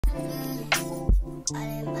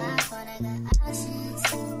Hi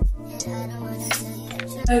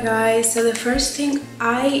guys, so the first thing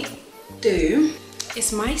I do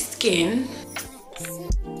is my skin.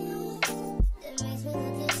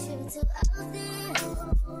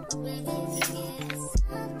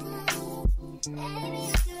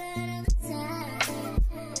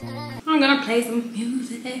 I'm gonna play some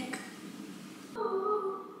music.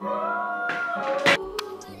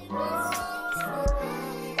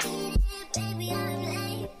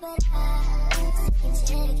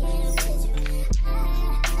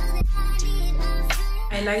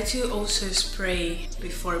 I like to also spray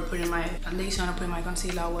before putting my foundation or putting my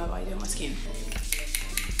concealer or whatever I do on my skin.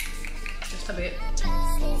 Just a bit.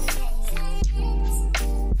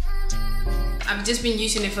 I've just been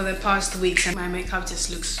using it for the past weeks and my makeup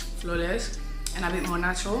just looks flawless and a bit more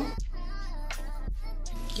natural.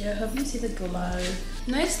 Yeah, I hope you see the glow.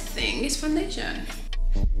 Next thing is foundation.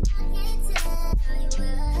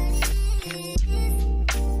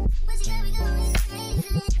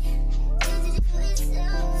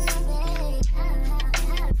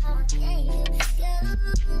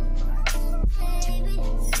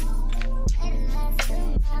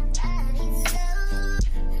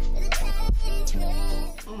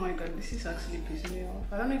 Oh my god, this is actually pissing me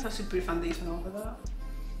off. I don't know if I should put foundation over that.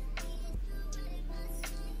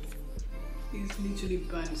 It's literally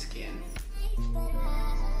burnt skin.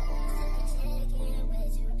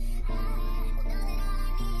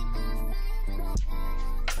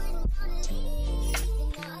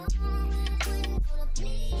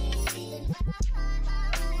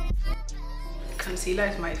 Concealer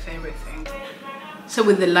is my favorite thing. So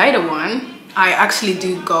with the lighter one, I actually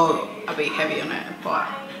do go a bit heavy on it, but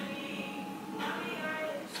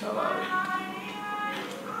so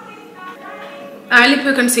I only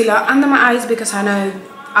put concealer under my eyes because I know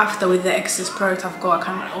after with the excess product I've got, I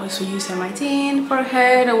can also use it on my chin,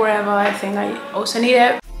 forehead, or wherever I think I also need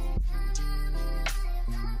it.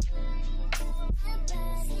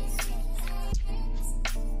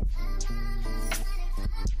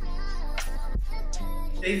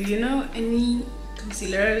 If you know any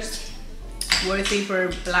concealers worthy for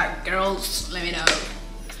black girls, let me know.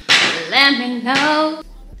 Let me know.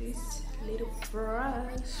 This little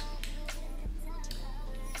brush,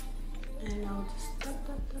 and I'll just tap,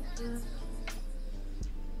 tap, tap, tap.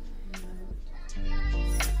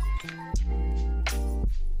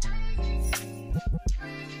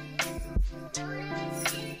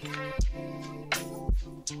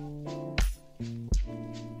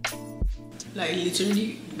 Like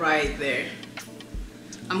literally right there.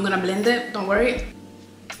 I'm gonna blend it, don't worry.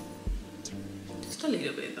 Just a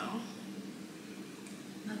little bit though.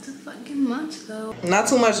 Not too fucking much though. Not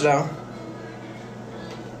too much though.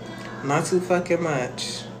 Not too fucking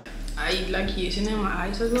much. I like using it in my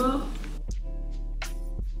eyes as well.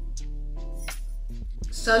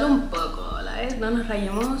 Solo un poco, ¿vale? No nos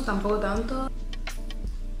rayemos tampoco tanto.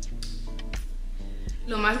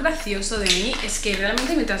 Lo más gracioso de mí es que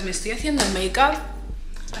realmente mientras me estoy haciendo el make-up,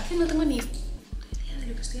 a veces no tengo ni idea de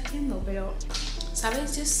lo que estoy haciendo, pero,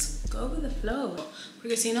 ¿sabes? Just go with the flow.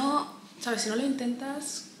 Porque si no, ¿sabes? Si no lo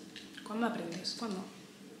intentas, ¿cuándo aprendes? ¿Cuándo?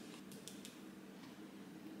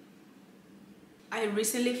 I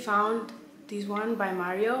recently found this one by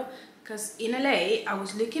Mario because in LA I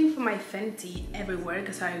was looking for my Fenty everywhere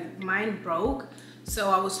because mine broke,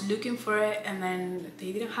 so I was looking for it and then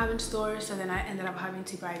they didn't have in stores, so then I ended up having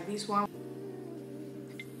to buy this one.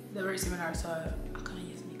 They're very similar, so I kind of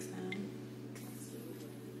just mix them.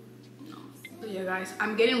 No. So yeah guys,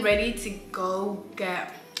 I'm getting ready to go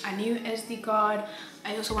get a new SD card.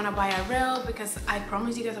 I also want to buy a rail because I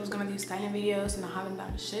promised you guys I was going to do styling videos and I haven't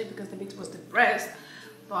done shit because the bitch was depressed,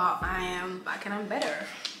 but I am back and I'm better.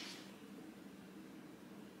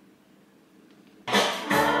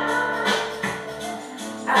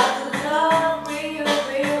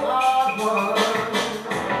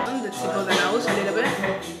 On the tip of the nose a little bit.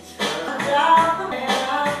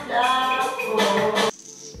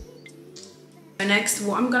 The next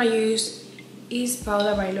what I'm going to use is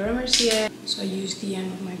powder by Mercier. So I use the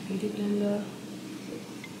end of my beauty blender,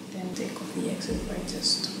 then take off the excess by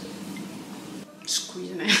just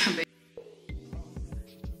squeezing it a bit.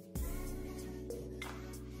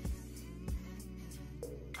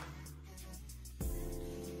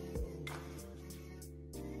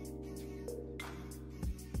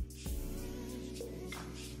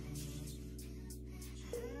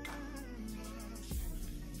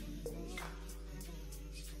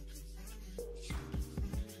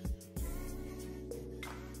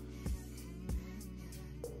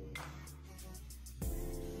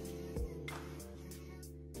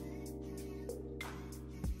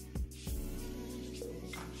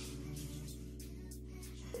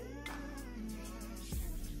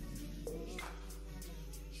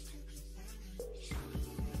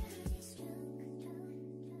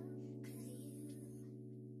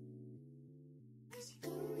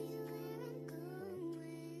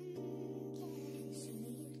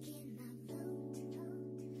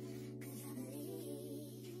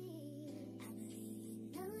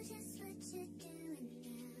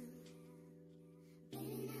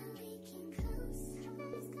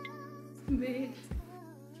 Wait.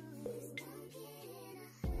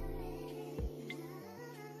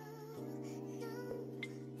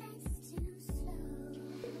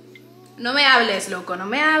 No me hables, loco, no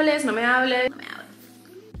me hables, no me hables, no me hables.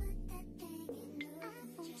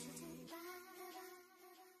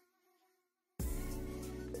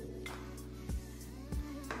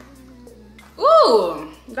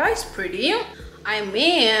 Ooh, that's pretty. I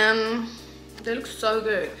mean, they look so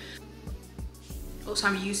good. Also,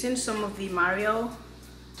 I'm using some of the Mario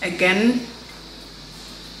again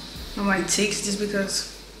on my cheeks just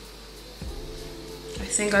because I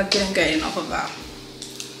think I didn't get enough of that.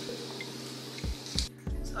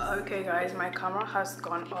 So, okay guys, my camera has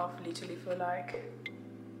gone off literally for like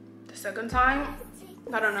the second time.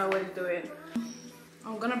 I don't know what to do it.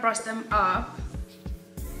 I'm gonna brush them up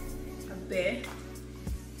a bit.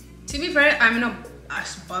 To be fair, I'm not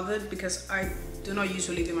as bothered because I do not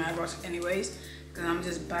usually do my eyebrows anyways, because I'm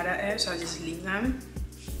just bad at it, so I just leave them.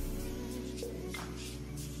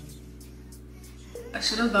 I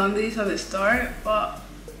should have done this at the start, but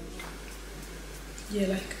yeah,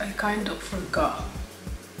 like I kind of forgot.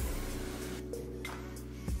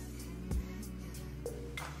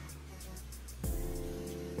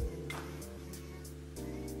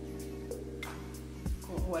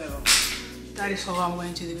 Cool, whatever. That is all I'm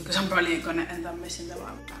going to do because I'm probably gonna end up messing them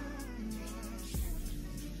up.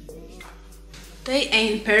 They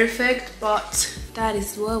ain't perfect, but that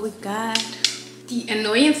is what we got. The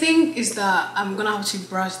annoying thing is that I'm gonna have to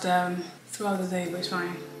brush them throughout the day, but it's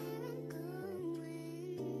fine.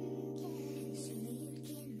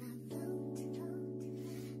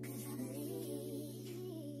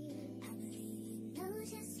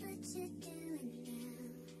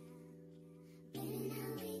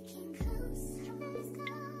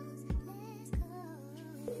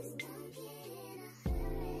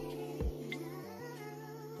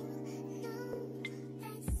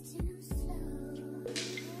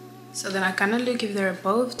 So then I kind of look if they're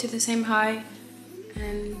both to the same height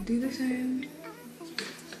and do the same.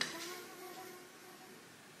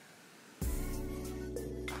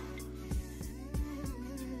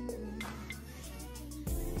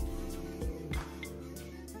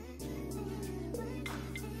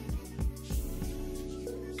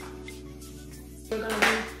 We're gonna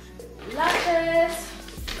do lashes.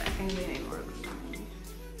 I think they ain't work.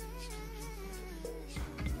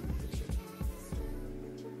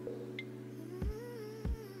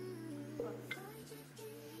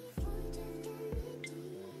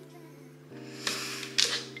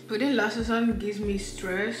 Putting lashes on gives me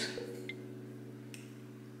stress.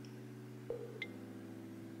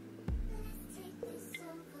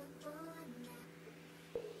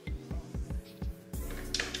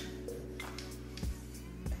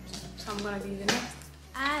 So I'm gonna do the next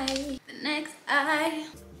eye. The next eye.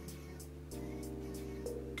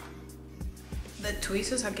 The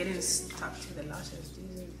tweezers are getting stuck to the lashes.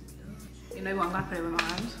 You know what, I'm gonna put it with my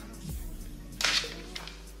hands.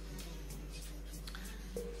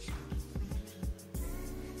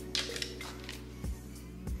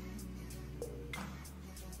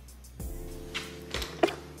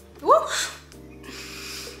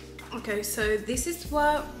 Okay, so this is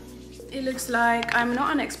what it looks like. I'm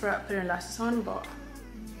not an expert at putting lashes on, but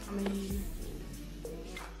I mean,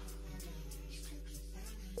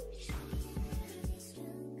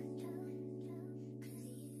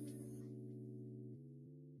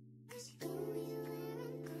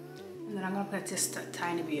 and then I'm gonna put just a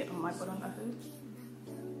tiny bit on my bottom lashes.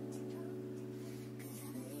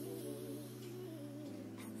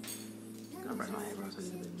 I'm gonna brush my eyebrows a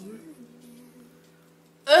little bit more.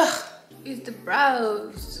 Ugh, it's the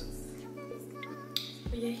brows.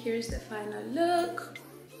 But yeah, here's the final look.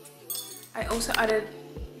 I also added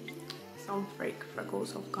some fake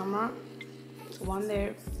freckles off camera. So one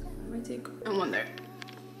there, and one there.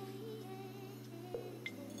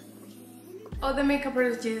 All the makeup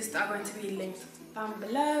products are going to be linked down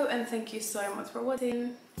below, and thank you so much for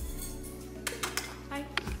watching.